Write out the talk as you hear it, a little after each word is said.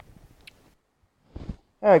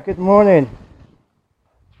Yeah, good morning.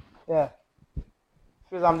 Yeah,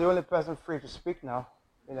 feels I'm the only person free to speak now.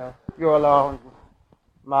 You're allowed.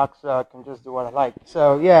 Max can just do what I like.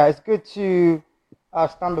 So yeah, it's good to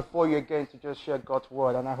stand before you again to just share God's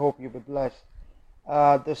word, and I hope you'll be blessed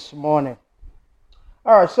this morning.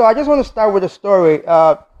 All right, so I just want to start with a story.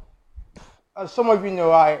 As some of you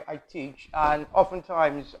know, I teach, and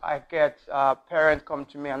oftentimes I get parents come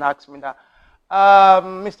to me and ask me that,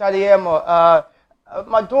 Mr. Adeyemo,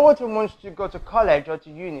 my daughter wants to go to college or to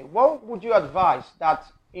uni. What would you advise that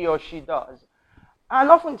he or she does? And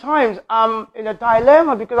oftentimes I'm in a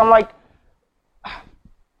dilemma because I'm like,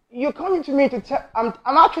 you're coming to me to tell, I'm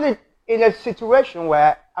actually in a situation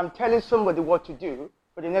where I'm telling somebody what to do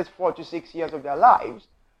for the next 4 to 6 years of their lives.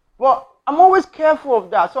 But I'm always careful of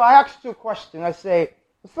that. So I ask two questions. I say,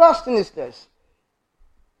 the first thing is this: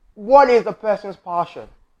 what is the person's passion?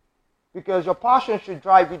 Because your passion should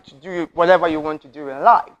drive you to do whatever you want to do in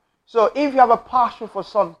life. So if you have a passion for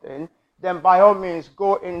something, then by all means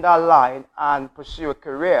go in that line and pursue a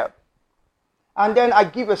career. And then I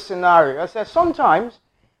give a scenario. I say sometimes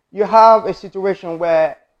you have a situation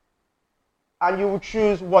where, and you will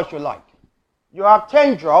choose what you like. You have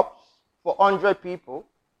 10 jobs for 100 people,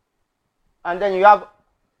 and then you have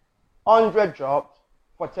 100 jobs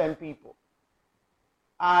for 10 people.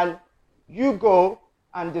 And you go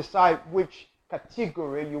and decide which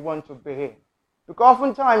category you want to be in. Because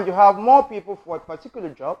oftentimes you have more people for a particular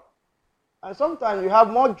job, and sometimes you have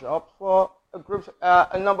more jobs for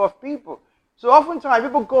a number of people. So oftentimes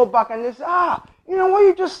people go back and they say, what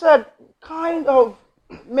you just said kind of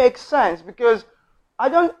makes sense, because I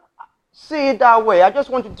don't see it that way. I just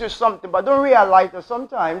want to do something, but don't realize that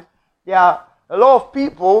sometimes there are a lot of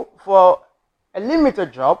people for a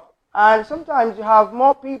limited job, and sometimes you have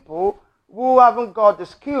more people who haven't got the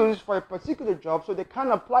skills for a particular job, so they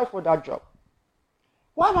can't apply for that job.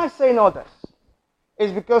 Why am I saying all this?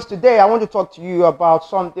 It's because today I want to talk to you about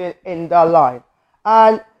something in that line.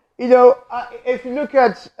 And, if you look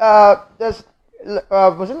at this,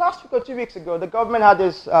 was it last week or 2 weeks ago, the government had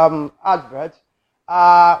this advert,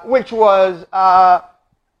 which was,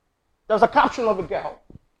 there was a caption of a girl.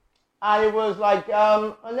 And it was like,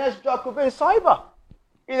 a next job could be in cyber.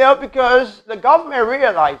 Because the government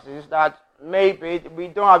realizes that maybe we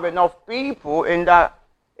don't have enough people in that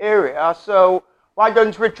area, so why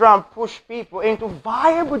don't we try and push people into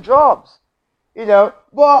viable jobs?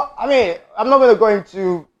 But I mean, I'm not going to go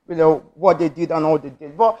into, what they did and all they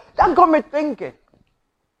did, but that got me thinking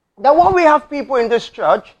that when we have people in this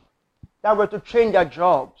church that were to change their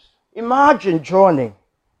jobs, imagine joining.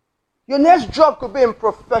 Your next job could be in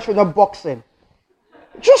professional boxing.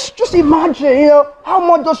 Just imagine, how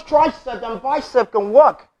much those triceps and biceps can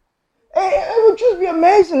work. It would just be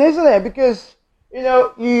amazing, isn't it? Because,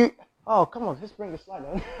 oh, come on, let's bring the slide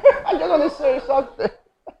on. I just want to say something.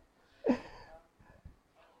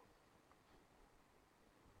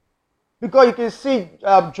 Because you can see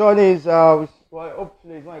Johnny's, well,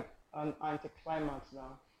 hopefully it's like an anticlimax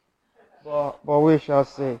now. But we shall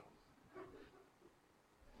see.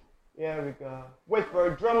 Here we go. Wait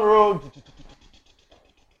for a drum roll.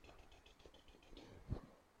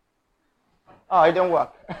 Oh, it didn't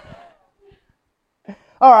work.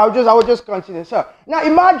 All right, I will just continue. So now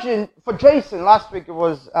imagine for Jason, last week it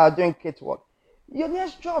was doing kids work. Your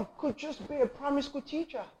next job could just be a primary school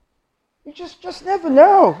teacher. You just never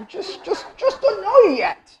know. Just don't know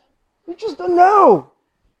yet. You just don't know.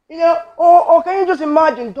 Or can you just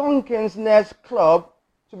imagine Duncan's next club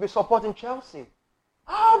to be supporting Chelsea?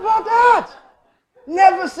 How about that?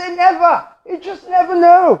 Never say never. You just never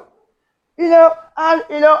know.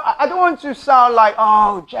 I don't want to sound like,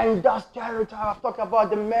 gender stereotype. I've talked about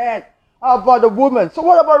the man. How about the woman? So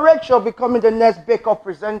what about Rachel becoming the next Bake Off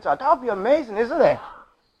presenter? That would be amazing, isn't it?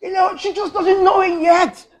 She just doesn't know it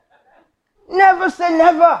yet. Never say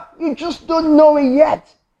never. You just don't know it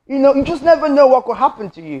yet. You just never know what could happen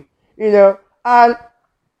to you. And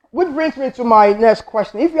which brings me to my next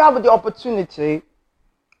question. If you have the opportunity,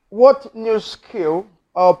 what new skill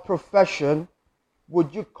or profession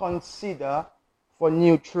would you consider for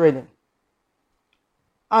new training?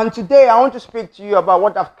 And today I want to speak to you about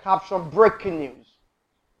what I've captioned breaking news.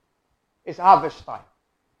 It's harvest time.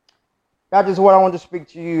 That is what I want to speak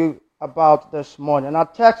to you about this morning. Our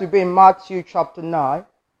text will be in Matthew chapter 9,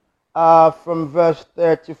 from verse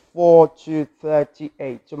 34 to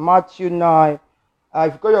 38. So Matthew 9,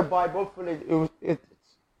 if you've got your Bible, hopefully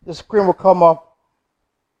the screen will come up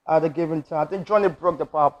at a given time. I think Johnny broke the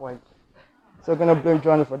PowerPoint. So I'm going to blame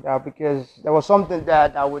Johnny for that, because there was something there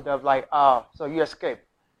that would have so you escaped.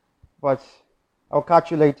 But I'll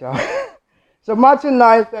catch you later. So Matthew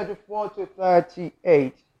 9:34 to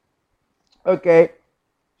 38. Okay.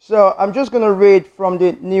 So I'm just going to read from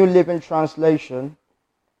the New Living Translation.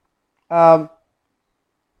 But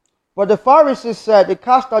the Pharisees said he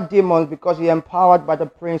cast out demons because he empowered by the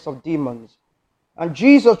prince of demons. And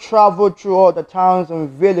Jesus traveled through all the towns and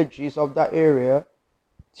villages of that area,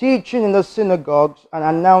 teaching in the synagogues and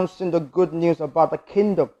announcing the good news about the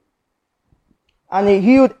kingdom. And he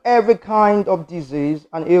healed every kind of disease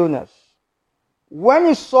and illness. When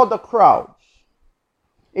he saw the crowds,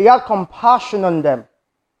 he had compassion on them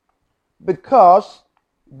because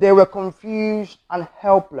they were confused and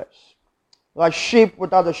helpless, like sheep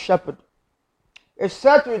without a shepherd. He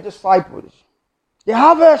said to his disciples, the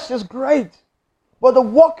harvest is great, but the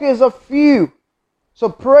workers are few. So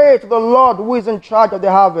pray to the Lord who is in charge of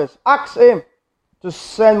the harvest. Ask him to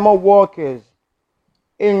send more workers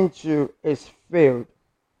into his field.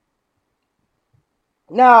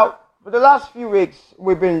 Now, for the last few weeks,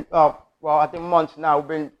 we've been, I think months now, we've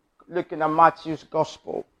been looking at Matthew's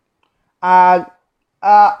Gospel. And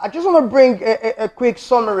I just want to bring a quick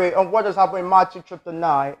summary on what has happened in Matthew chapter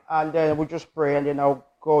 9, and then we'll just pray, and then I'll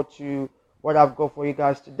go to what I've got for you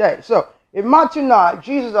guys today. So, in Matthew 9,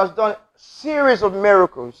 Jesus has done a series of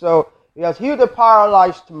miracles. So, he has healed a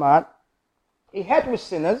paralyzed man, he ate with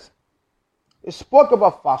sinners, he spoke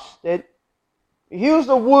about fasting, he heals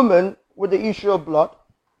a woman with the issue of blood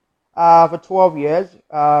for 12 years.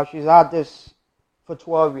 She's had this for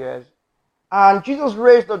 12 years. And Jesus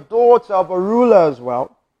raised the daughter of a ruler as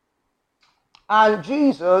well. And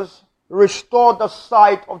Jesus restored the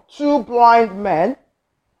sight of 2 blind men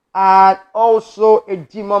and also a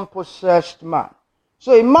demon-possessed man.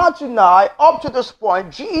 So in Matthew 9, up to this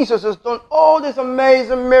point, Jesus has done all these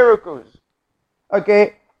amazing miracles.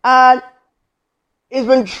 Okay? And he's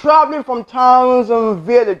been traveling from towns and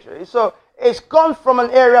villages. So it's gone from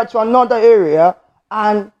an area to another area,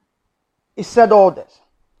 and he said all this.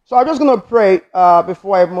 So I'm just going to pray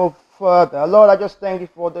before I move further. Lord, I just thank you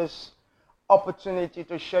for this opportunity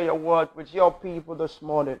to share your word with your people this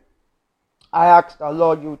morning. I ask that,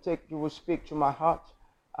 Lord, you will speak to my heart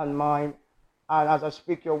and mind. And as I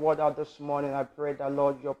speak your word out this morning, I pray that,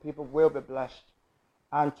 Lord, your people will be blessed.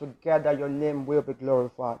 And together your name will be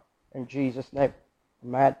glorified. In Jesus' name,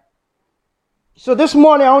 amen. So this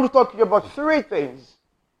morning I want to talk to you about 3 things.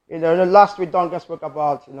 Last week Duncan spoke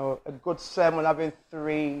about, a good sermon having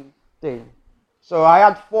 3 things. So I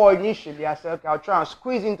had 4 initially. I said, okay, I'll try and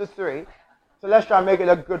squeeze into 3. So let's try and make it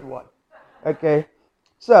a good one. Okay.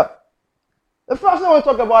 So the first thing I want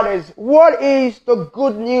to talk about is, what is the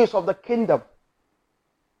good news of the kingdom?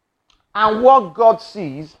 And what God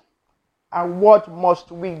sees, and what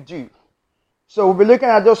must we do? So we'll be looking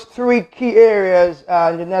at those 3 key areas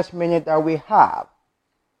in the next minute that we have.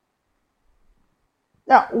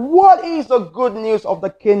 Now, what is the good news of the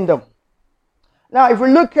kingdom? Now, if we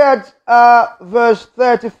look at verse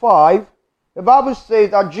 35, the Bible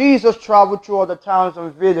says that Jesus traveled through all the towns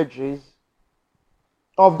and villages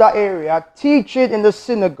of that area, teaching in the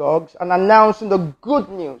synagogues and announcing the good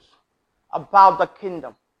news about the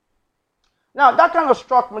kingdom. Now, that kind of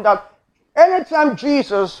struck me that anytime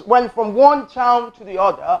Jesus went from one town to the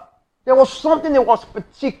other, there was something that was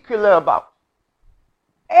particular about.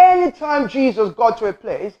 Anytime Jesus got to a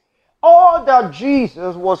place, all that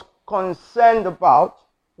Jesus was concerned about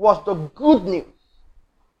was the good news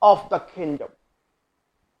of the kingdom.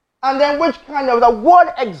 And then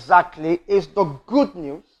what exactly is the good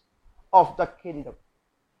news of the kingdom?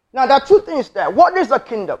 Now there are 2 things there. What is the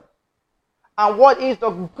kingdom? And what is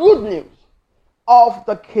the good news of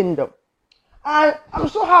the kingdom? And I'm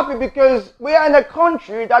so happy because we are in a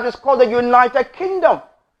country that is called the United Kingdom.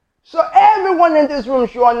 So everyone in this room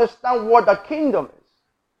should understand what a kingdom is.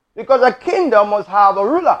 Because a kingdom must have a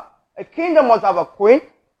ruler. A kingdom must have a queen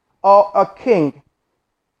or a king.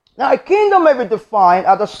 Now a kingdom may be defined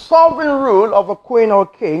as the sovereign rule of a queen or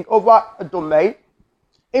a king over a domain,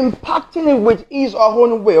 impacting it with his or her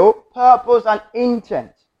own will, purpose, and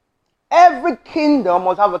intent. Every kingdom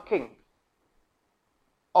must have a king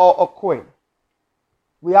or a queen.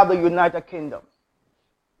 We have the United Kingdom.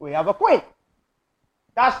 We have a queen.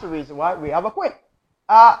 That's the reason why we have a queen.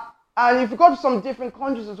 And if you go to some different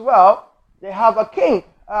countries as well, they have a king.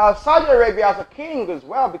 Saudi Arabia has a king as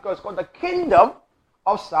well because it's called the Kingdom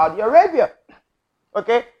of Saudi Arabia.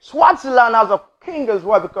 Okay? Swaziland has a king as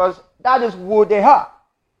well because that is who they are.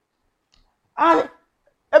 And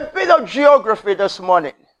a bit of geography this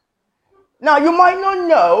morning. Now, you might not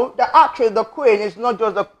know that actually the queen is not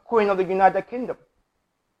just the queen of the United Kingdom.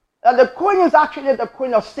 The queen is actually the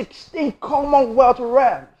queen of 16 Commonwealth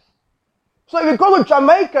realms. So if you go to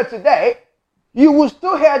Jamaica today, you will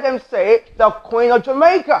still hear them say the Queen of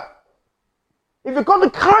Jamaica. If you go to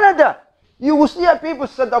Canada, you will see people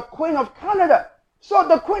say the Queen of Canada. So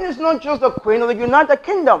the Queen is not just the Queen of the United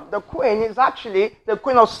Kingdom. The Queen is actually the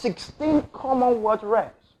Queen of 16 Commonwealth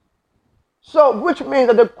realms. So, which means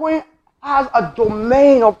that the Queen has a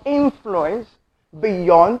domain of influence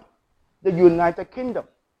beyond the United Kingdom.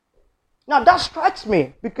 Now that strikes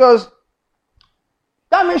me because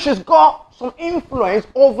that means she's got some influence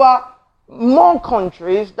over more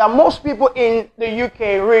countries than most people in the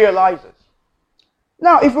UK realizes.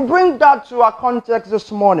 Now, if we bring that to our context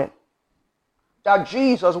this morning, that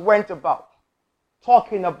Jesus went about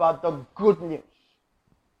talking about the good news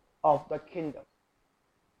of the kingdom.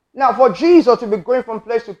 Now, for Jesus to be going from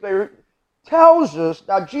place to place tells us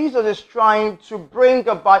that Jesus is trying to bring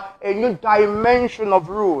about a new dimension of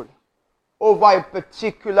rule over a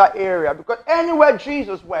particular area. Because anywhere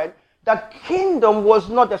Jesus went, the kingdom was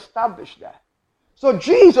not established there. So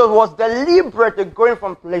Jesus was deliberately going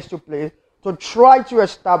from place to place to try to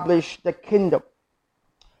establish the kingdom.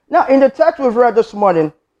 Now, in the text we've read this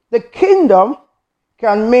morning, the kingdom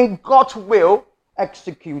can mean God's will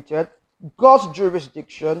executed, God's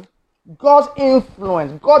jurisdiction, God's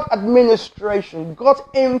influence, God's administration, God's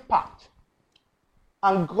impact,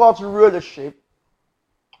 and God's rulership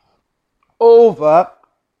over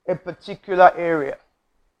a particular area.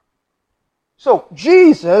 So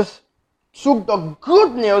Jesus took the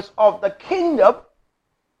good news of the kingdom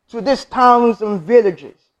to these towns and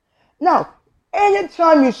villages. Now,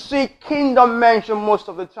 anytime you see kingdom mentioned most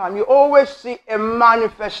of the time, you always see a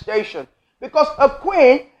manifestation. Because a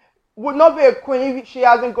queen would not be a queen if she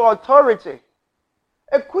hasn't got authority.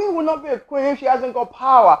 A queen would not be a queen if she hasn't got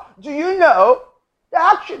power. Do you know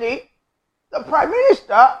that actually the prime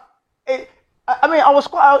minister, it was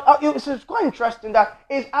quite interesting that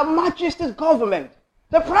it's Her Majesty's government.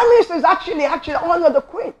 The prime minister is actually under the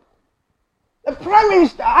queen. The prime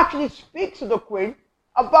minister actually speaks to the queen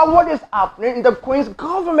about what is happening in the queen's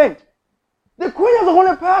government. The queen is the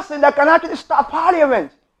only person that can actually start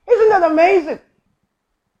parliament. Isn't that amazing?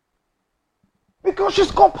 Because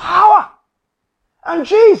she's got power. And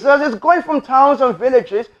Jesus is going from towns and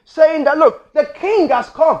villages saying that, look, the king has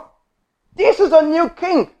come. This is a new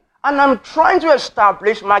king. And I'm trying to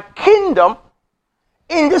establish my kingdom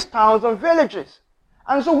in these towns and villages.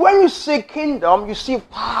 And so when you see kingdom, you see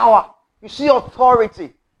power. You see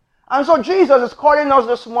authority. And so Jesus is calling us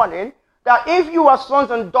this morning that if you are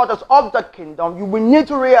sons and daughters of the kingdom, you will need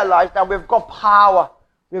to realize that we've got power.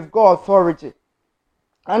 We've got authority.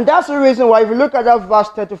 And that's the reason why if you look at that verse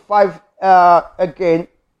 35 again,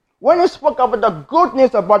 when he spoke about the good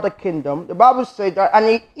news about the kingdom, the Bible says that, and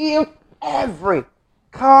he healed every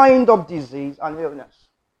kind of disease and illness.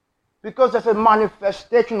 Because there's a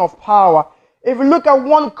manifestation of power. If you look at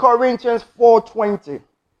 1 Corinthians 4:20,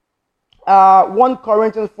 1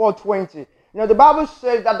 Corinthians 4:20, the Bible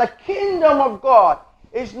says that the kingdom of God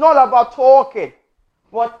is not about talking,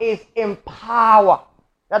 but is in power.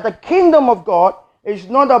 That the kingdom of God is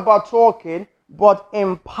not about talking, but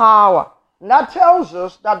in power. And that tells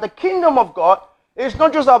us that the kingdom of God is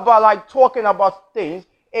not just about talking about things,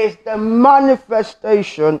 it's the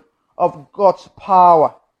manifestation of God's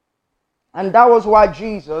power. And that was why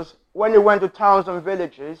Jesus, when he went to towns and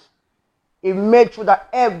villages, he made sure that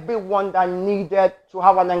everyone that needed to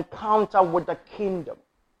have an encounter with the kingdom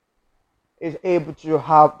is able to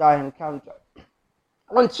have that encounter.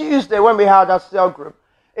 On Tuesday, when we had our cell group,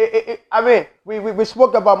 we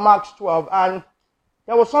spoke about Mark 12, and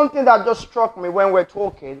there was something that just struck me when we were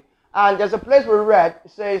talking. And there's a place we read,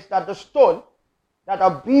 it says that the stone that the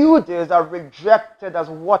builders are rejected as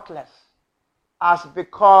worthless has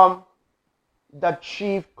become the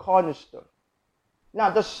chief cornerstone. Now,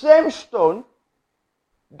 the same stone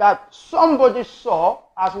that somebody saw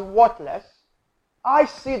as worthless, I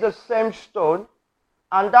see the same stone,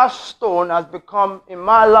 and that stone has become, in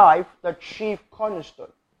my life, the chief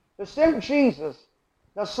cornerstone. The same Jesus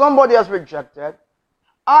that somebody has rejected,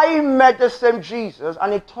 I met the same Jesus,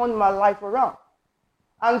 and he turned my life around.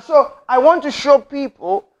 And so, I want to show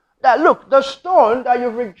people that, look, the stone that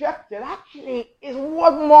you've rejected actually is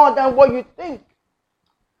worth more than what you think.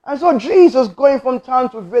 And so Jesus, going from town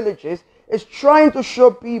to villages, is trying to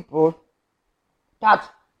show people that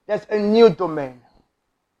there's a new domain.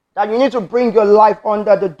 That you need to bring your life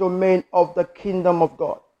under the domain of the kingdom of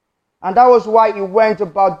God. And that was why he went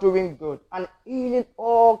about doing good and healing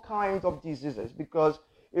all kinds of diseases, because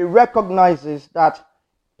he recognizes that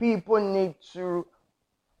people need to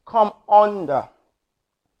come under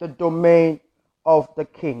the domain of the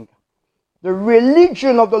king. The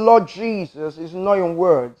religion of the Lord Jesus is not in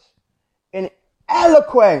words. In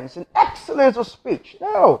eloquence and excellence of speech.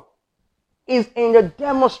 No. It's in the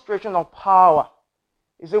demonstration of power.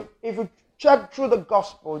 If you check through the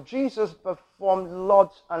gospel, Jesus performed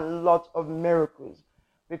lots and lots of miracles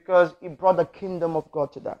because he brought the kingdom of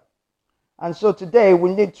God to them. And so today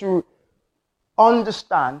we need to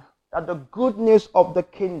understand that the good news of the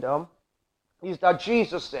kingdom is that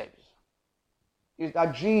Jesus saves, is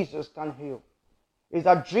that Jesus can heal, is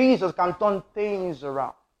that Jesus can turn things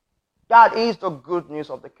around. That is the good news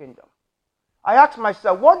of the kingdom. I ask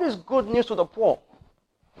myself, what is good news to the poor?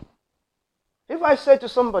 If I say to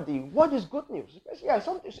somebody, what is good news? Yeah,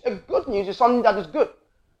 good news is something that is good.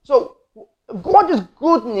 So, what is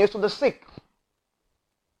good news to the sick?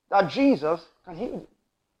 That Jesus can heal you.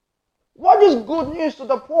 What is good news to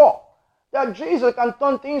the poor? That Jesus can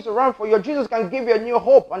turn things around for you. Jesus can give you a new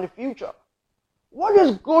hope and a future. What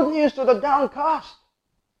is good news to the downcast?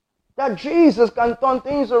 That Jesus can turn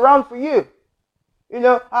things around for you. You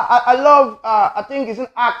know, I love, I think it's in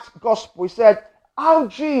Acts Gospel, he said, how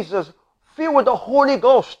Jesus, filled with the Holy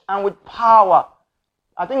Ghost and with power.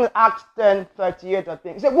 I think in Acts 10:38, I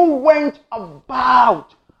think. He said, who went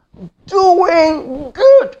about doing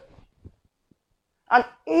good and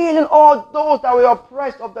healing all those that were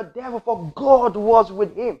oppressed of the devil, for God was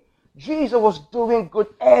with him. Jesus was doing good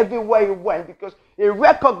everywhere he went because he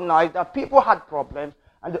recognized that people had problems,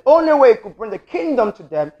 and the only way he could bring the kingdom to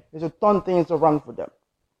them is to turn things around for them.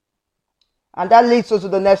 And that leads us to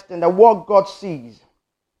the next thing, that what God sees.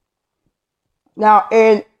 Now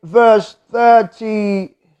in verse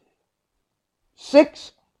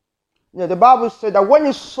 36, the Bible said that when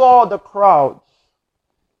he saw the crowds,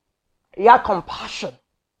 he had compassion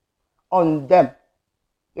on them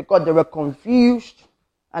because they were confused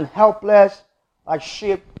and helpless like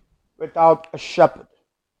sheep without a shepherd.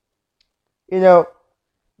 You know,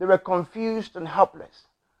 they were confused and helpless.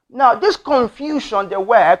 Now, this confusion they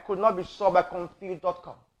were could not be solved by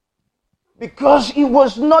confused.com because it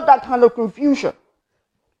was not that kind of confusion.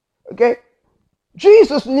 Okay?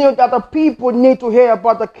 Jesus knew that the people need to hear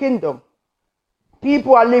about the kingdom.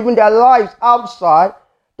 People are living their lives outside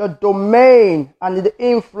the domain and the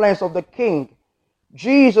influence of the king.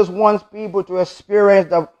 Jesus wants people to experience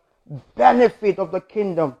the benefit of the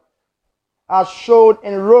kingdom as shown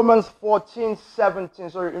in Romans 14:17.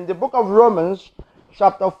 So in the book of Romans,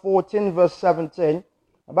 chapter 14, verse 17,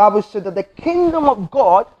 the Bible said that the kingdom of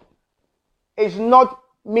God is not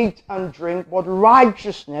meat and drink, but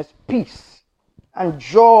righteousness, peace, and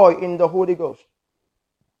joy in the Holy Ghost.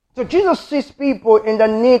 So Jesus sees people in the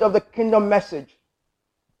need of the kingdom message,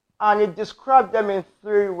 and he described them in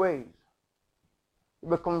three ways. They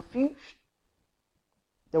were confused,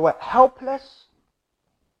 they were helpless,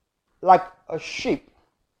 like a sheep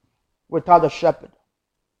without a shepherd.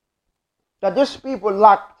 That these people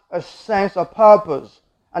lacked a sense of purpose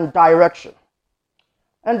and direction.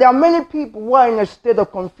 And there are many people who are in a state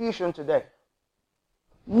of confusion today,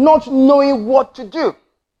 not knowing what to do.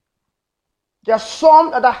 There are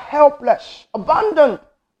some that are helpless, abandoned,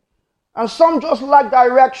 and some just lack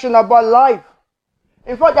direction about life.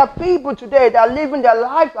 In fact, there are people today that are living their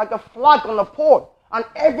lives like a flag on a pole, and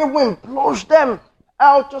every wind blows them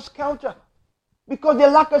helter-skelter because they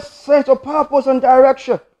lack a sense of purpose and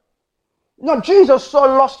direction. Now, Jesus saw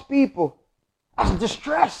lost people as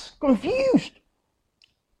distressed, confused.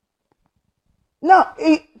 Now,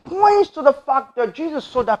 it points to the fact that Jesus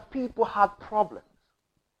saw that people had problems.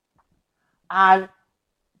 And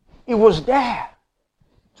he was there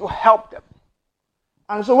to help them.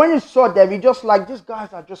 And so when he saw them, he just like, these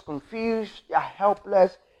guys are just confused, they are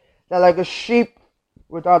helpless, they're like a sheep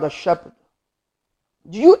without a shepherd.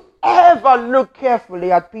 Do you ever look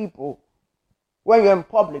carefully at people when you're in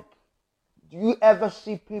public? Do you ever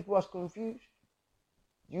see people as confused?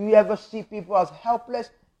 Do you ever see people as helpless?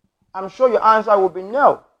 I'm sure your answer will be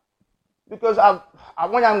no. Because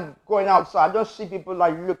when I'm going outside, I don't see people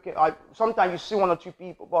like looking. Sometimes you see one or two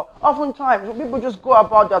people, but oftentimes people just go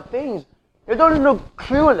about their things. They don't look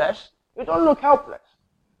clueless. They don't look helpless.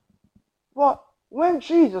 But when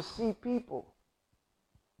Jesus sees people,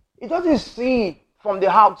 he doesn't see from the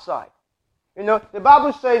outside. You know, the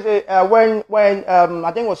Bible says when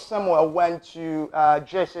I think it was Samuel went to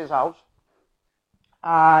Jesse's house,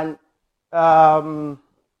 and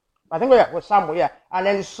I think it was Samuel, yeah, and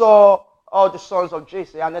then he saw all the sons of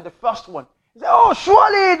Jesse, and then the first one, he said, "Oh,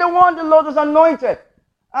 surely the one the Lord has anointed."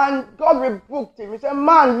 And God rebuked him. He said,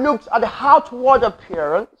 "Man looks at the outward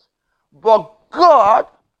appearance, but God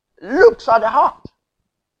looks at the heart."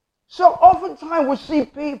 So oftentimes we see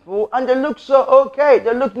people and they look so okay,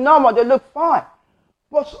 they look normal, they look fine.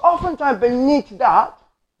 But oftentimes beneath that,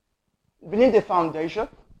 beneath the foundation,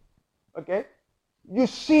 okay, you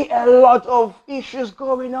see a lot of issues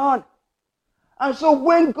going on. And so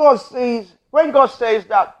when God says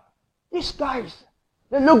that these guys,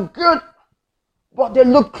 they look good, but they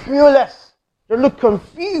look clueless, they look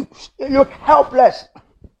confused, they look helpless.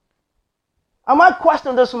 And my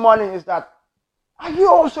question this morning is that, are you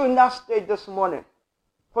also in that state this morning?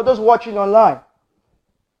 For those watching online,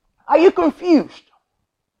 are you confused?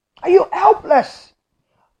 Are you helpless?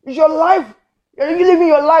 Is your life, are you living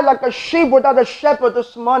your life like a sheep without a shepherd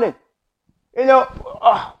this morning?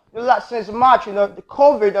 Since March, the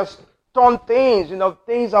COVID has done things,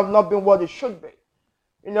 things have not been what it should be.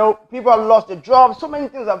 People have lost their jobs, so many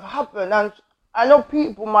things have happened, and I know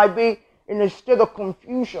people might be in a state of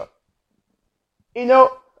confusion. In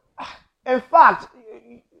fact,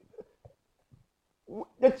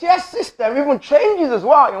 the tier system even changes as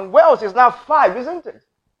well. In Wales, it's now 5, isn't it?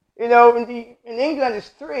 In England, it's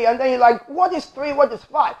 3, and then you're like, what is 3, what is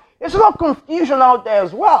 5? There's a lot of confusion out there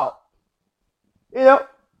as well.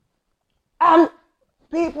 And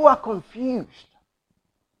people are confused.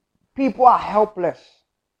 People are helpless.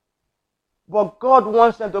 But God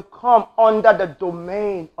wants them to come under the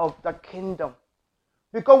domain of the kingdom.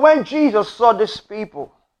 Because when Jesus saw these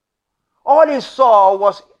people, all he saw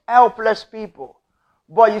was helpless people.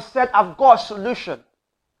 But he said, I've got a solution.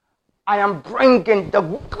 I am bringing the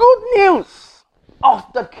good news of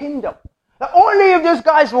the kingdom. That only if these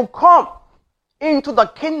guys will come into the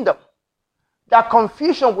kingdom, that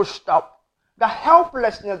confusion will stop. The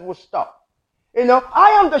helplessness will stop.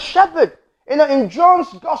 I am the shepherd. In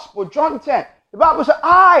John's gospel, John 10, the Bible says,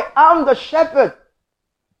 I am the shepherd.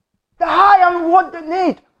 That I am what they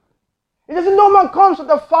need. It doesn't no man comes to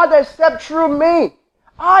the Father except through me.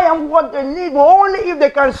 I am what they need, but only if they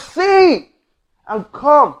can see and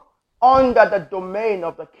come under the domain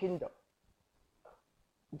of the kingdom.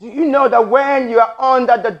 Do you know that when you are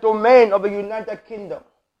under the domain of the United Kingdom,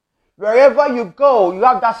 wherever you go, you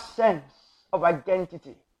have that sense of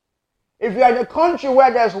identity. If you are in a country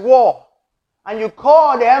where there's war, and you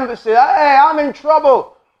call the embassy, hey, I'm in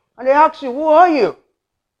trouble, and they ask you, who are you?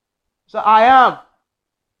 So I am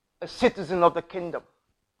a citizen of the kingdom.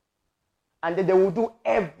 And then they will do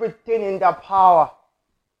everything in their power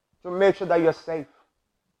to make sure that you're safe.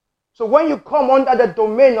 So when you come under the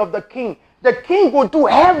domain of the king will do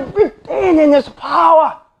everything in his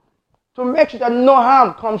power to make sure that no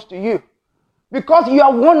harm comes to you. Because you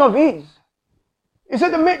are one of his. He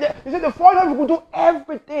said the foreigners will do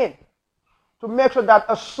everything to make sure that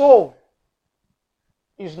a soul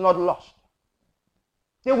is not lost.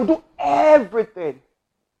 They will do everything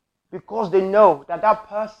because they know that that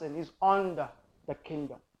person is under the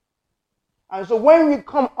kingdom. And so when we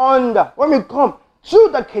come to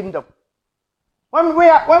the kingdom, when we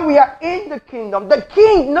are in the kingdom, the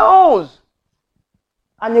king knows.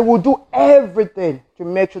 And he will do everything to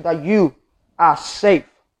make sure that you are safe.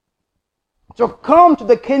 So come to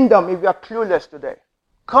the kingdom if you are clueless today.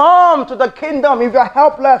 Come to the kingdom if you are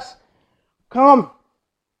helpless. Come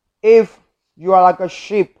if you are like a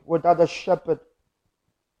sheep without a shepherd.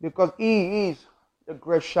 Because he is the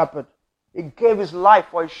great shepherd. He gave his life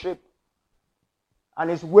for his sheep.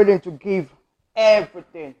 And is willing to give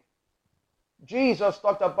everything. Jesus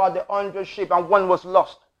talked about the 100 sheep and one was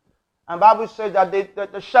lost. And the Bible says that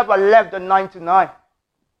the shepherd left the 99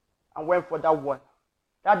 and went for that one.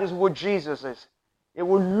 That is what Jesus is. He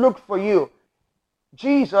will look for you.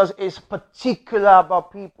 Jesus is particular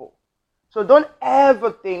about people. So don't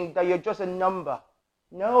ever think that you're just a number.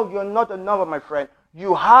 No, you're not a number, my friend.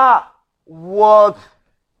 You are worth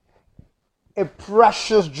a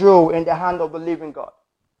precious jewel in the hand of the living God.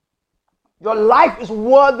 Your life is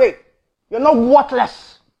worthy. You're not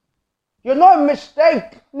worthless. You're not a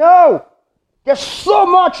mistake. No. There's so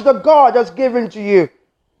much that God has given to you.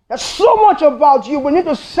 There's so much about you. We need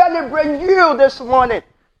to celebrate you this morning.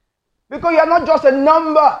 Because you're not just a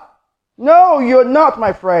number. No, you're not,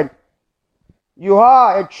 my friend. You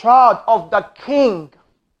are a child of the King.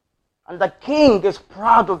 And the King is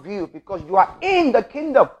proud of you because you are in the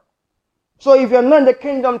kingdom. So if you're not in the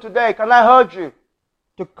kingdom today, can I urge you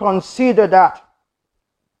to consider that?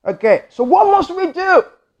 Okay, so what must we do?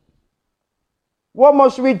 What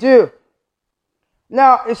must we do?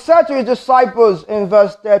 Now, it said to his disciples in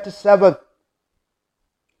verse 37,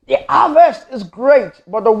 the harvest is great,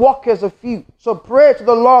 but the workers are few. So pray to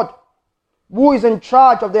the Lord, who is in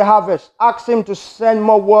charge of the harvest. Ask him to send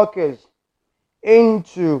more workers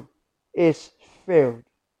into his field.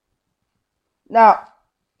 Now,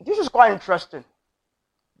 this is quite interesting.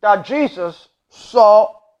 That Jesus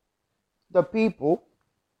saw the people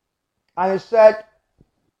and he said,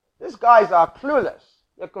 these guys are clueless.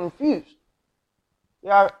 They're confused. They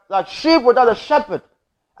are like sheep without a shepherd.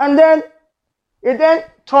 And then he then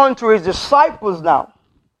turned to his disciples now.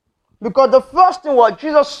 Because the first thing was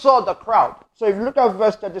Jesus saw the crowd. So if you look at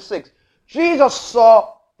verse 36, Jesus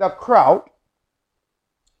saw the crowd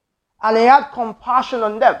and he had compassion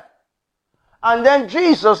on them. And then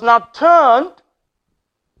Jesus now turned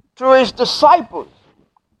to his disciples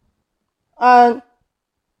and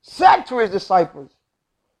said to his disciples.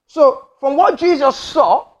 So from what Jesus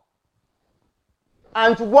saw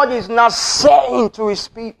and to what he's now saying to his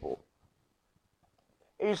people,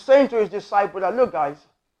 he's saying to his disciples that, look guys,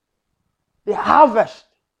 the harvest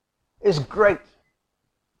is great,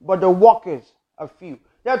 but the workers are few.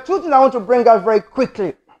 There are two things I want to bring out very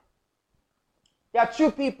quickly. There are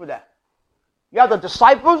two people there. You have the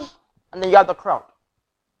disciples and then you have the crowd.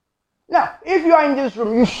 Now, if you are in this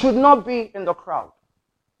room, you should not be in the crowd.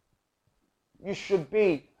 You should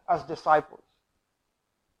be as disciples.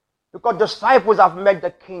 Because disciples have met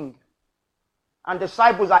the king. And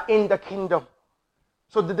disciples are in the kingdom.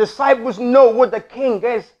 So the disciples know what the king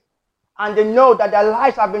is. And they know that their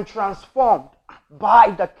lives have been transformed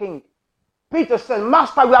by the king. Peter said,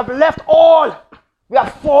 Master, we have left all. We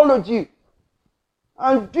have followed you.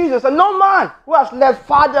 And Jesus said, no man who has left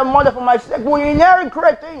father and mother for my sake will inherit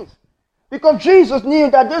great things. Because Jesus knew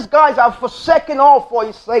that these guys have forsaken all for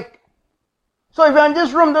his sake. So if you're in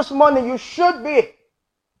this room this morning, you should be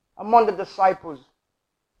among the disciples.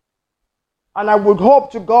 And I would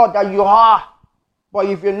hope to God that you are. But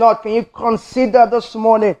if you're not, can you consider this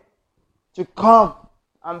morning to come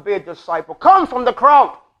and be a disciple? Come from the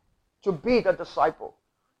crowd to be the disciple.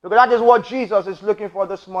 Because that is what Jesus is looking for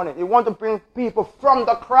this morning. He wants to bring people from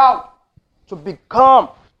the crowd to become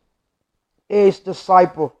his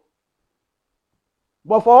disciple.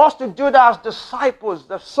 But for us to do that as disciples,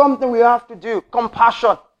 there's something we have to do.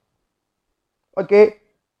 Compassion. Okay?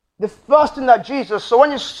 The first thing that Jesus saw,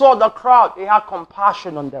 when he saw the crowd, he had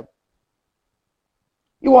compassion on them.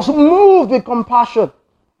 He was moved with compassion.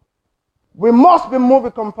 We must be moved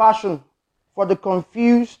with compassion for the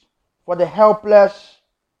confused, for the helpless,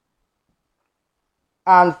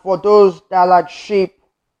 and for those that are like sheep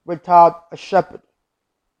without a shepherd.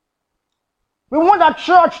 We want our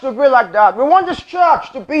church to be like that. We want this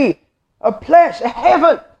church to be a place, a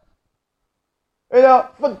heaven,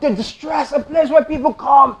 for the distress, a place where people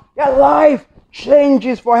come, their life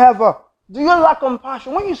changes forever. Do you lack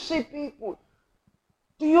compassion? When you see people,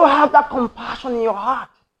 do you have that compassion in your heart?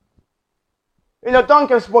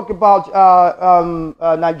 Duncan spoke about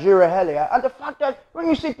Nigeria earlier, and the fact that when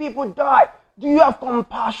you see people die, do you have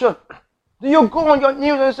compassion? Do you go on your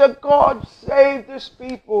knees and say, God, save these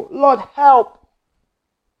people. Lord, help.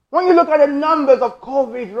 When you look at the numbers of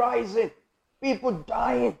COVID rising, people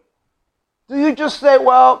dying, do you just say,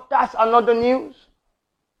 well, that's another news?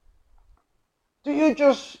 Do you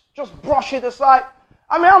just brush it aside?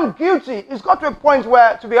 I mean, I'm guilty. It's got to a point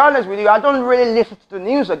where, to be honest with you, I don't really listen to the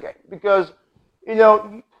news again. Because,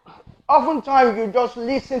 oftentimes you just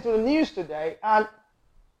listen to the news today and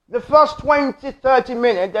the first 20, 30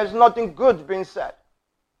 minutes, there's nothing good being said.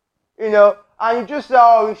 And you just say,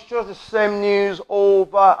 oh, it's just the same news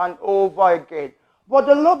over and over again. But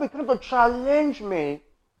the Lord began to challenge me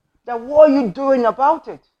that what are you doing about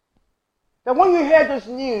it? That when you hear this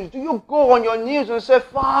news, do you go on your knees and say,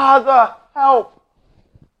 Father, help?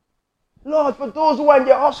 Lord, for those who are in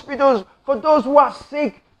the hospitals, for those who are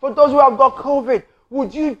sick, for those who have got COVID,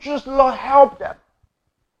 would you just, Lord, help them?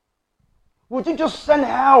 Would you just send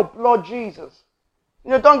help, Lord Jesus?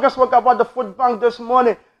 Don't just talk about the food bank this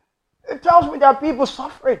morning. It tells me there are people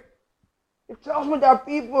suffering. It tells me there are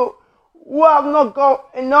people who have not got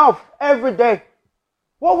enough every day.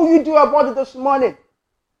 What will you do about it this morning?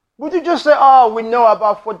 Would you just say, oh, we know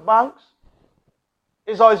about food banks?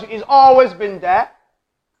 It's always been there.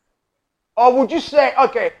 Or would you say,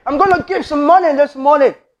 okay, I'm going to give some money this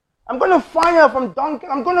morning. I'm going to find out from Duncan.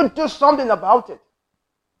 I'm going to do something about it.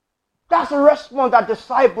 That's a response that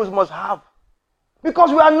disciples must have.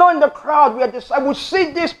 Because we are not in the crowd, we are disciples. We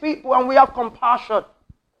see these people and we have compassion.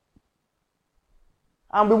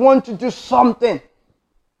 And we want to do something.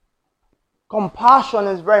 Compassion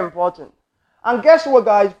is very important. And guess what,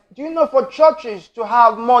 guys? Do you know for churches to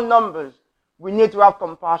have more numbers, we need to have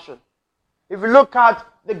compassion. If you look at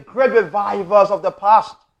the great revivals of the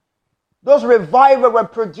past, those revivals were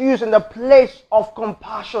produced in the place of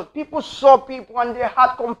compassion. People saw people and they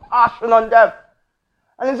had compassion on them.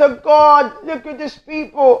 And they said, God, look at these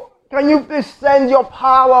people. Can you please send your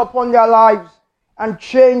power upon their lives and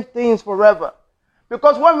change things forever?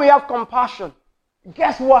 Because when we have compassion,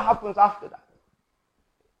 guess what happens after that?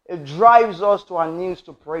 It drives us to our knees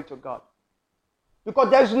to pray to God. Because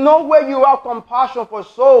there's no way you have compassion for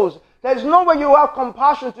souls. There's no way you have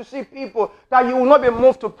compassion to see people that you will not be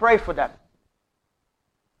moved to pray for them.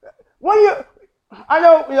 I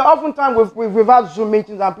know, oftentimes we've had Zoom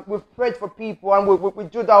meetings and we've prayed for people, and we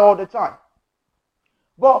do that all the time.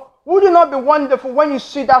 But would it not be wonderful when you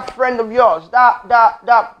see that friend of yours,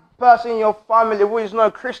 that person in your family who is not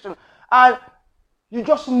a Christian, and you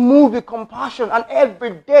just move with compassion, and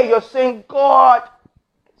every day you're saying, God,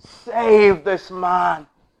 save this man.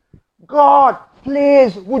 God,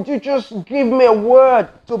 please, would you just give me a word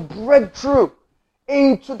to break through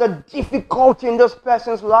into the difficulty in this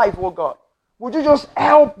person's life, oh God? Would you just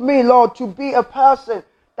help me, Lord, to be a person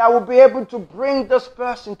that will be able to bring this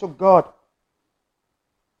person to God?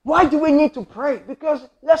 Why do we need to pray? Because,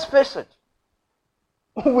 let's face it,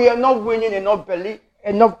 we are not winning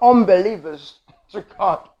enough unbelievers to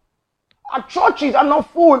God. Our churches are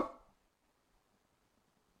not full.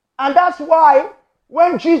 And that's why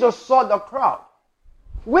when Jesus saw the crowd,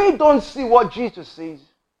 we don't see what Jesus sees.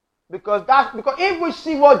 Because if we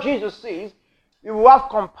see what Jesus sees, we will have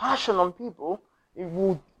compassion on people. We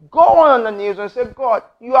will go on the knees and say, God,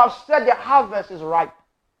 you have said the harvest is ripe,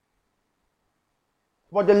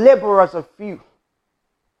 but the laborers are few.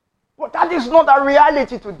 But that is not a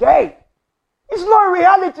reality today. It's not a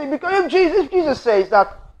reality, because if Jesus says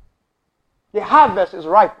that the harvest is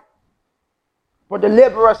ripe, but the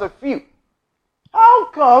laborers are few, how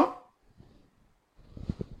come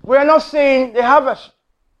we are not seeing the harvest?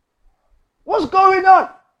 What's going on?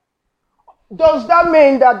 Does that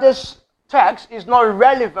mean that this text is not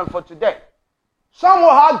relevant for today? Some will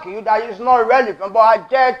argue that it's not relevant, but I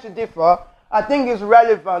dare to differ. I think it's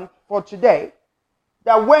relevant for today.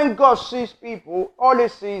 That when God sees people, all he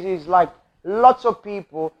sees is like lots of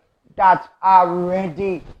people that are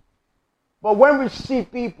ready. But when we see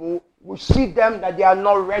people, we see them that they are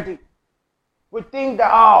not ready. We think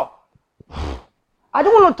that, I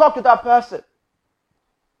don't want to talk to that person.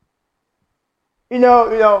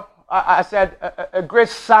 I said a great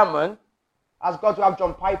sermon has got to have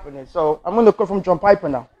John Piper in it. So I'm going to quote from John Piper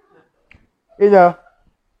now.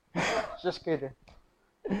 Just kidding.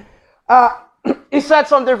 He said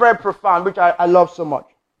something very profound, which I love so much.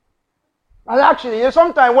 And actually,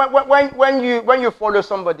 sometimes when you follow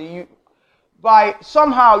somebody,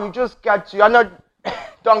 somehow you just get to, I know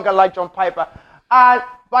don't get like John Piper, and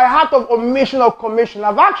by heart of omission or commission,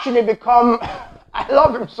 I've actually become, I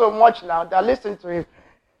love him so much now that I listen to him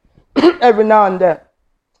every now and then.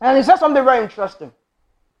 And he said something very interesting.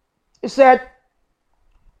 He said,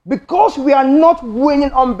 because we are not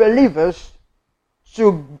winning unbelievers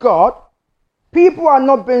to God, people are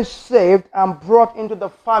not being saved and brought into the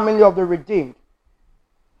family of the redeemed.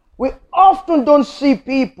 We often don't see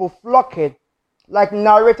people flocking like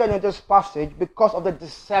narrated in this passage because of the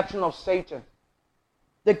deception of Satan,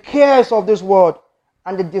 the cares of this world,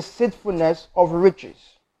 and the deceitfulness of riches.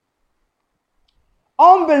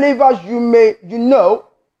 Unbelievers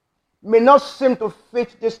may not seem to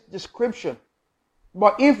fit this description,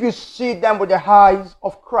 but if you see them with the eyes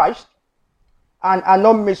of Christ and are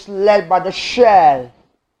not misled by the shell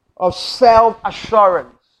of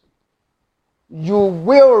self-assurance, you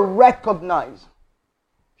will recognize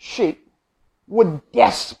sheep who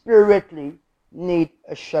desperately need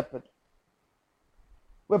a shepherd.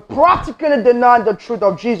 We practically deny the truth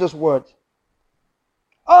of Jesus' words.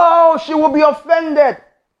 Oh, she will be offended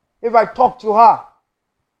if I talk to her.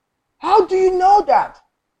 How do you know that?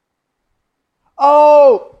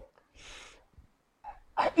 Oh,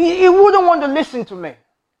 he wouldn't want to listen to me.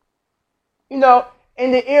 In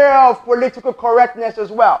the era of political correctness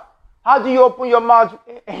as well. How do you open your mouth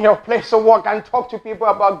in your place of work and talk to people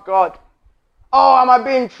about God? Oh, am I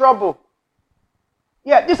being in trouble?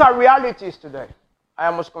 Yeah, these are realities today. I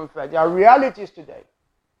must confess, they are realities today.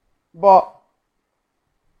 But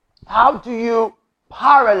how do you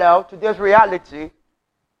parallel to this reality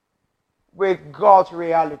with God's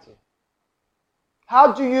reality?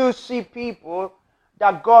 How do you see people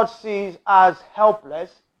that God sees as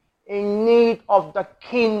helpless, in need of the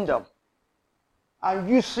kingdom? And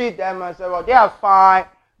you see them and say, well, they are fine,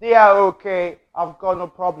 they are okay, I've got no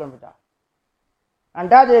problem with that. And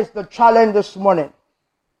that is the challenge this morning.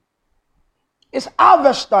 It's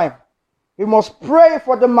harvest time. We must pray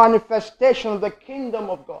for the manifestation of the kingdom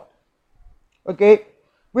of God. Okay?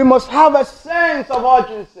 We must have a sense of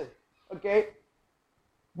urgency. Okay?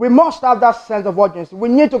 We must have that sense of urgency. We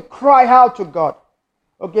need to cry out to God.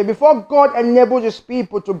 Okay? Before God enables his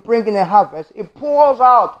people to bring in a harvest, he pours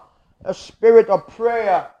out a spirit of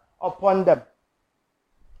prayer upon them.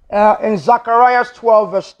 In Zechariah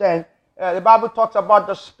 12 verse 10, the Bible talks about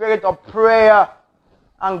the spirit of prayer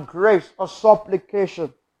and grace or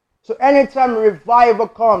supplication. So anytime revival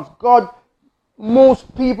comes, God moves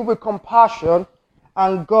people with compassion,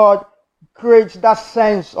 and God creates that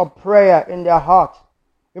sense of prayer in their heart.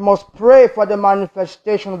 We must pray for the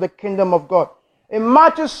manifestation of the kingdom of God. In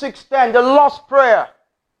Matthew 6:10, the Lord's Prayer,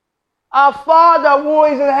 our Father who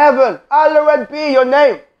is in heaven, hallowed be your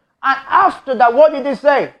name. And after that, what did he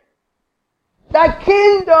say? Thy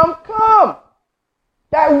kingdom come,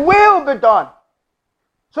 thy will be done.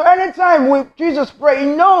 So anytime Jesus prays, he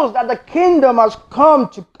knows that the kingdom has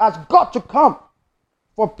got to come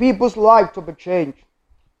for people's life to be changed.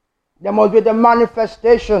 There must be the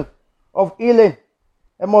manifestation of healing.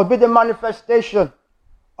 There must be the manifestation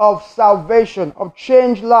of salvation, of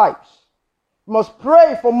changed lives. We must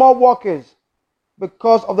pray for more workers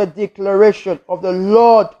because of the declaration of the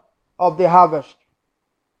Lord of the harvest.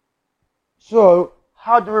 So,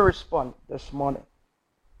 how do we respond this morning?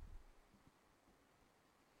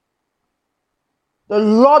 The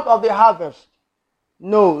Lord of the harvest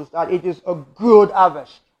knows that it is a good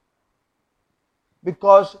harvest,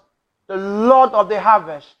 because the Lord of the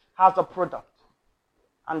harvest has a product,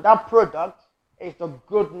 and that product is the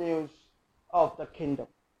good news of the kingdom.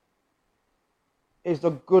 Is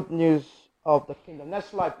the good news of the kingdom. Next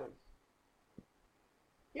slide, please.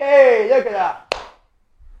 Yay, look at that.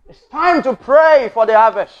 It's time to pray for the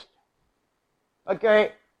harvest.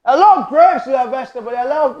 Okay? A lot of grapes to harvest, but there are a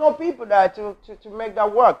lot of no people there to make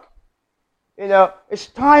that work. You know, it's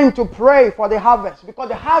time to pray for the harvest, because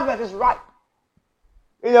the harvest is ripe.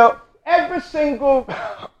 You know, every single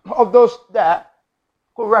of those there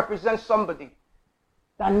could represent somebody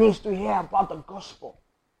that needs to hear about the gospel.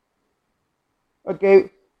 Okay?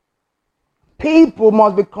 People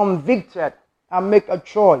must be convicted and make a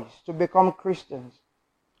choice to become Christians.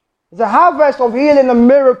 The harvest of healing and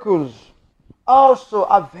miracles also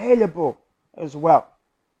available as well.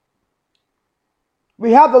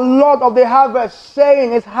 We have the Lord of the harvest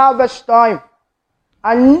saying it's harvest time.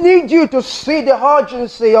 I need you to see the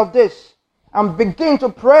urgency of this and begin to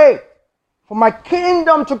pray for my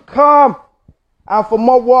kingdom to come and for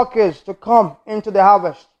more workers to come into the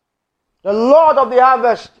harvest. The Lord of the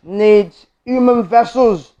harvest needs human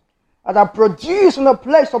vessels that are produced in a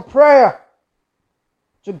place of prayer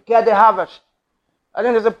to get the harvest. I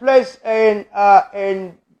think there's a place in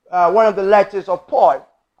one of the letters of Paul.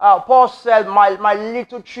 Paul said, my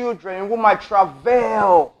little children in whom I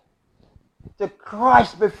travail, the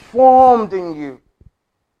Christ be formed in you.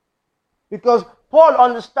 Because Paul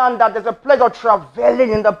understands that there's a place of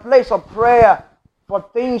traveling in the place of prayer for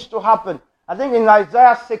things to happen. I think in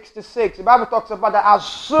Isaiah 66, the Bible talks about that as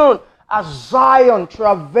soon as Zion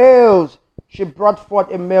travails, she brought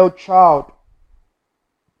forth a male child.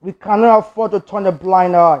 We cannot afford to turn a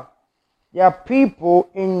blind eye. There are people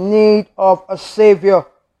in need of a Savior.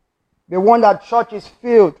 The one that church is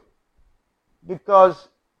filled, because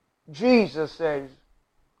Jesus says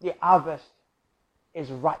the harvest is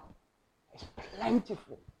ripe. It's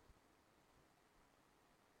plentiful.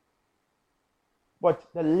 But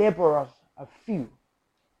the laborers are few.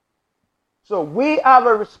 So we have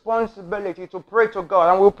a responsibility to pray to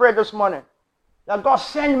God, and we'll pray this morning that God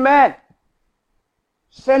send men.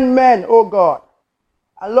 Send men, oh God.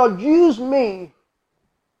 And Lord, use me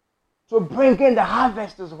to bring in the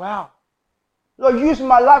harvest as well. Lord, use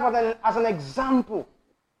my life as an example.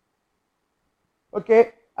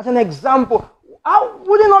 Okay? As an example.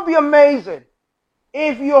 Would it not be amazing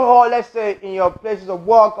if you are, let's say, in your places of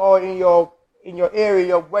work or in your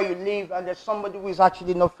area where you live, and there's somebody who is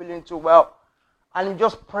actually not feeling too well, and you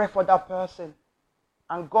just pray for that person,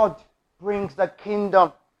 and God brings the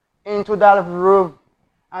kingdom into that room,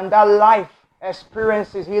 and that life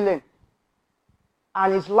experiences healing,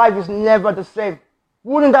 and his life is never the same.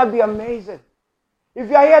 Wouldn't that be amazing? If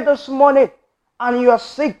you are here this morning and you are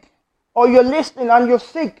sick, or you're listening and you're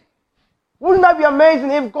sick, wouldn't that be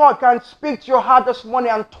amazing if God can speak to your heart this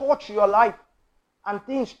morning and touch your life and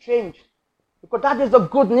things change? Because that is the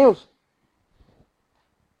good news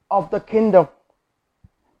of the kingdom.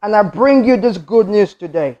 And I bring you this good news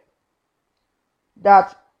today,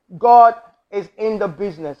 that God is in the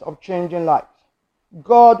business of changing lives.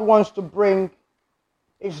 God wants to bring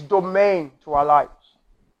his domain to our lives.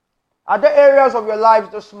 Are there areas of your lives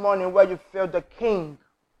this morning where you feel the king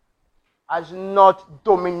has not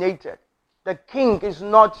dominated? The king is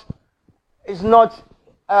not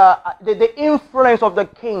the influence of the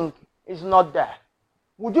king is not there.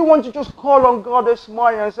 Would you want to just call on God this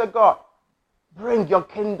morning and say, God, bring your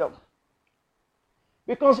kingdom?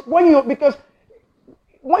 Because when you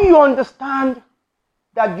understand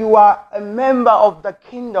that you are a member of the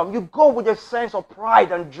kingdom, you go with a sense of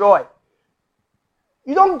pride and joy.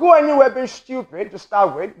 You don't go anywhere being stupid to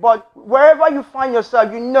start with, but wherever you find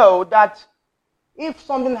yourself, you know that if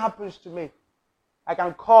something happens to me, I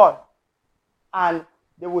can call and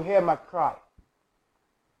they will hear my cry.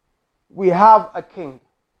 We have a king.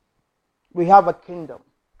 We have a kingdom.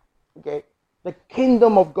 Okay? The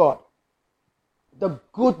kingdom of God. The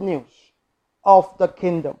good news of the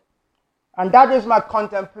kingdom. And that is my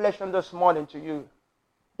contemplation this morning to you.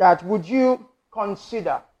 That would you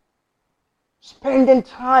consider spending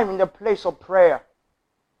time in the place of prayer?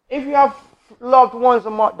 If you have loved ones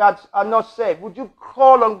that are not saved, would you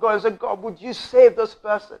call on God and say, God, would you save this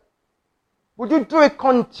person? Would you do it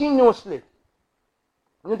continuously?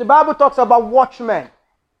 And the Bible talks about watchmen.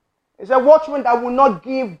 It's a watchman that will not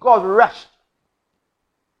give God rest,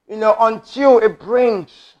 until it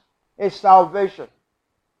brings a salvation.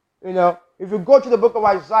 If you go to the book of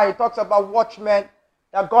Isaiah, it talks about watchmen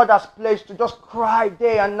that God has placed to just cry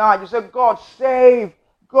day and night. You say, God save,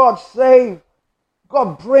 God save,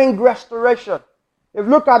 God bring restoration. If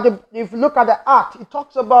you look at the act, it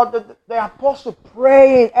talks about the apostle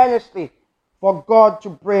praying earnestly for God to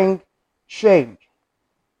bring change.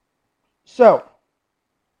 So,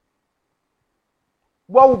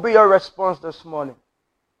 what will be your response this morning?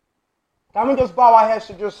 Can we just bow our heads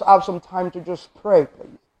to just have some time to just pray,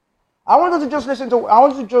 please? I want you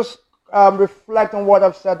to just reflect on what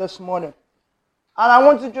I've said this morning. And I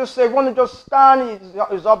want to just say, if you want to just stand,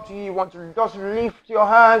 it's up to you. You want to just lift your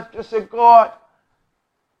hands, just say, God,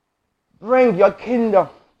 bring your kingdom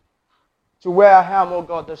to where I am, oh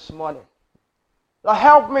God, this morning. Lord,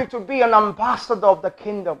 help me to be an ambassador of the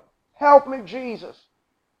kingdom. Help me, Jesus,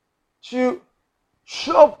 to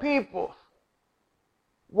show people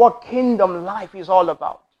what kingdom life is all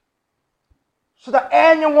about. So that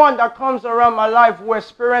anyone that comes around my life will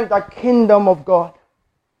experience the kingdom of God.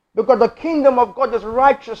 Because the kingdom of God is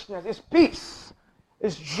righteousness, is peace,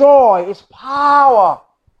 is joy, is power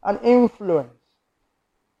and influence.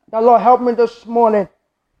 Now, Lord, help me this morning.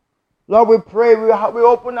 Lord, we pray, we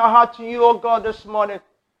open our heart to you, oh God, this morning.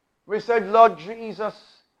 We said, Lord Jesus,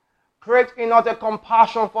 create in us a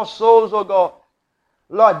compassion for souls, oh God.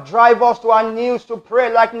 Lord, drive us to our knees to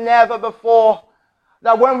pray like never before.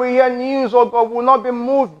 That when we hear news, oh God, we will not be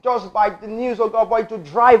moved just by the news, oh God, but to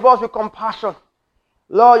drive us with compassion.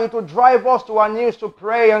 Lord, you to drive us to our knees to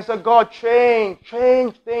pray and say, God, change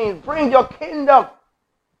things. Bring your kingdom.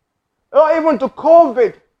 Lord, even to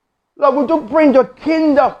COVID. Lord, would you bring your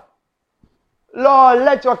kingdom? Lord,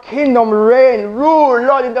 let your kingdom reign, rule,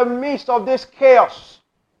 Lord, in the midst of this chaos,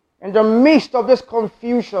 in the midst of this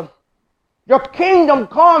confusion. Your kingdom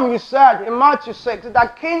come, you said in Matthew 6,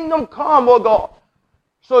 that kingdom come, oh God.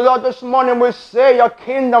 So Lord, this morning we say, your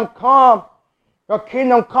kingdom come. Your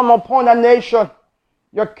kingdom come upon the nation.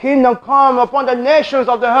 Your kingdom come upon the nations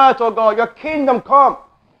of the earth, oh God. Your kingdom come.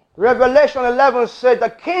 Revelation 11 said, the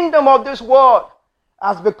kingdom of this world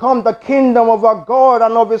has become the kingdom of our God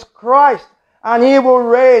and of his Christ. And he will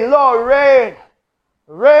reign. Lord, reign.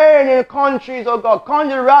 Reign in countries, oh God.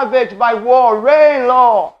 Countries ravaged by war. Reign,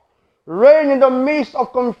 Lord. Reign in the midst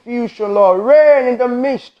of confusion, Lord. Reign in the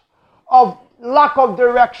midst of lack of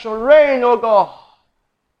direction. Reign, oh God.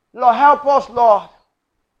 Lord, help us, Lord,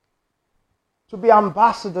 to be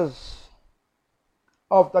ambassadors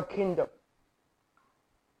of the kingdom.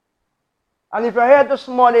 And if you're here this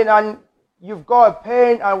morning and you've got a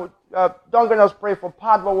pain, Duncan has prayed for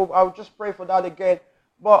Pat, but I'll just pray for that again.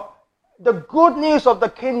 But the good news of the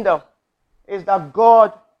kingdom is that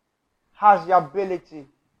God has the ability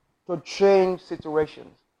to change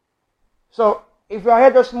situations. So if you're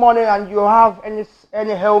here this morning and you have any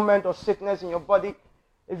ailment or sickness in your body,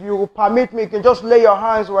 if you will permit me, you can just lay your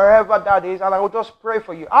hands wherever that is, and I will just pray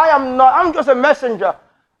for you. I'm just a messenger.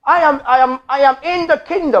 I am in the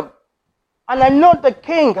kingdom. And I know the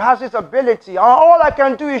king has his ability. And all I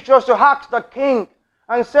can do is just to ask the king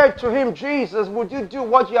and say to him, Jesus, would you do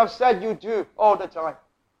what you have said you do all the time?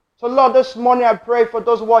 So Lord, this morning I pray for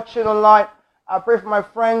those watching online. I pray for my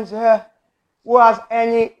friends here who has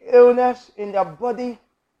any illness in their body.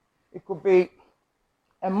 It could be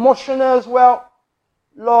emotional as well.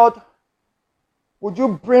 Lord, would you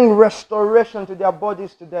bring restoration to their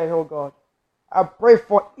bodies today, oh God? I pray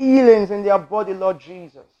for healings in their body, Lord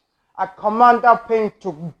Jesus. I command that pain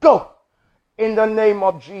to go in the name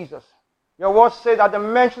of Jesus. Your word says that the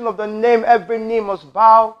mention of the name, every knee must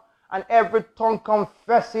bow and every tongue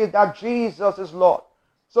confess it that Jesus is Lord.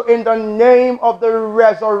 So in the name of the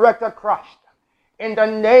resurrected Christ, in the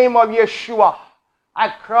name of Yeshua, I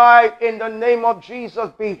cry in the name of Jesus,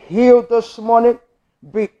 be healed this morning,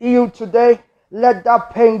 be healed today. Let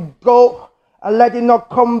that pain go and let it not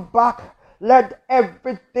come back. Let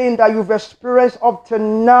everything that you've experienced up to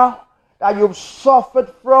now, that you've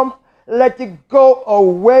suffered from, let it go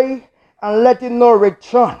away and let it not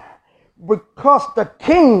return. Because the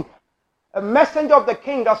King, a messenger of the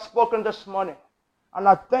King has spoken this morning. And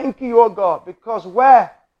I thank you, O God, because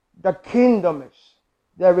where the kingdom is,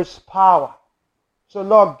 there is power. So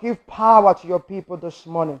Lord, give power to your people this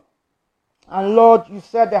morning. And Lord, you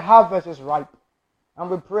said the harvest is ripe. And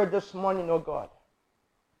we pray this morning, O God,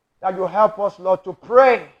 that you help us, Lord, to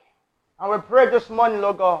pray. And we pray this morning,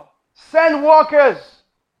 O God, send workers,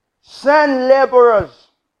 send laborers,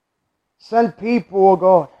 send people, O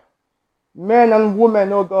God, men and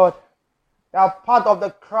women, O God, that are part of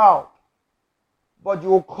the crowd, but you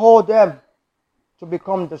will call them to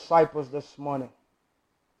become disciples this morning.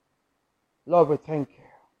 Lord, we thank you.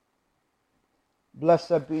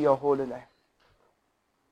 Blessed be your holy name.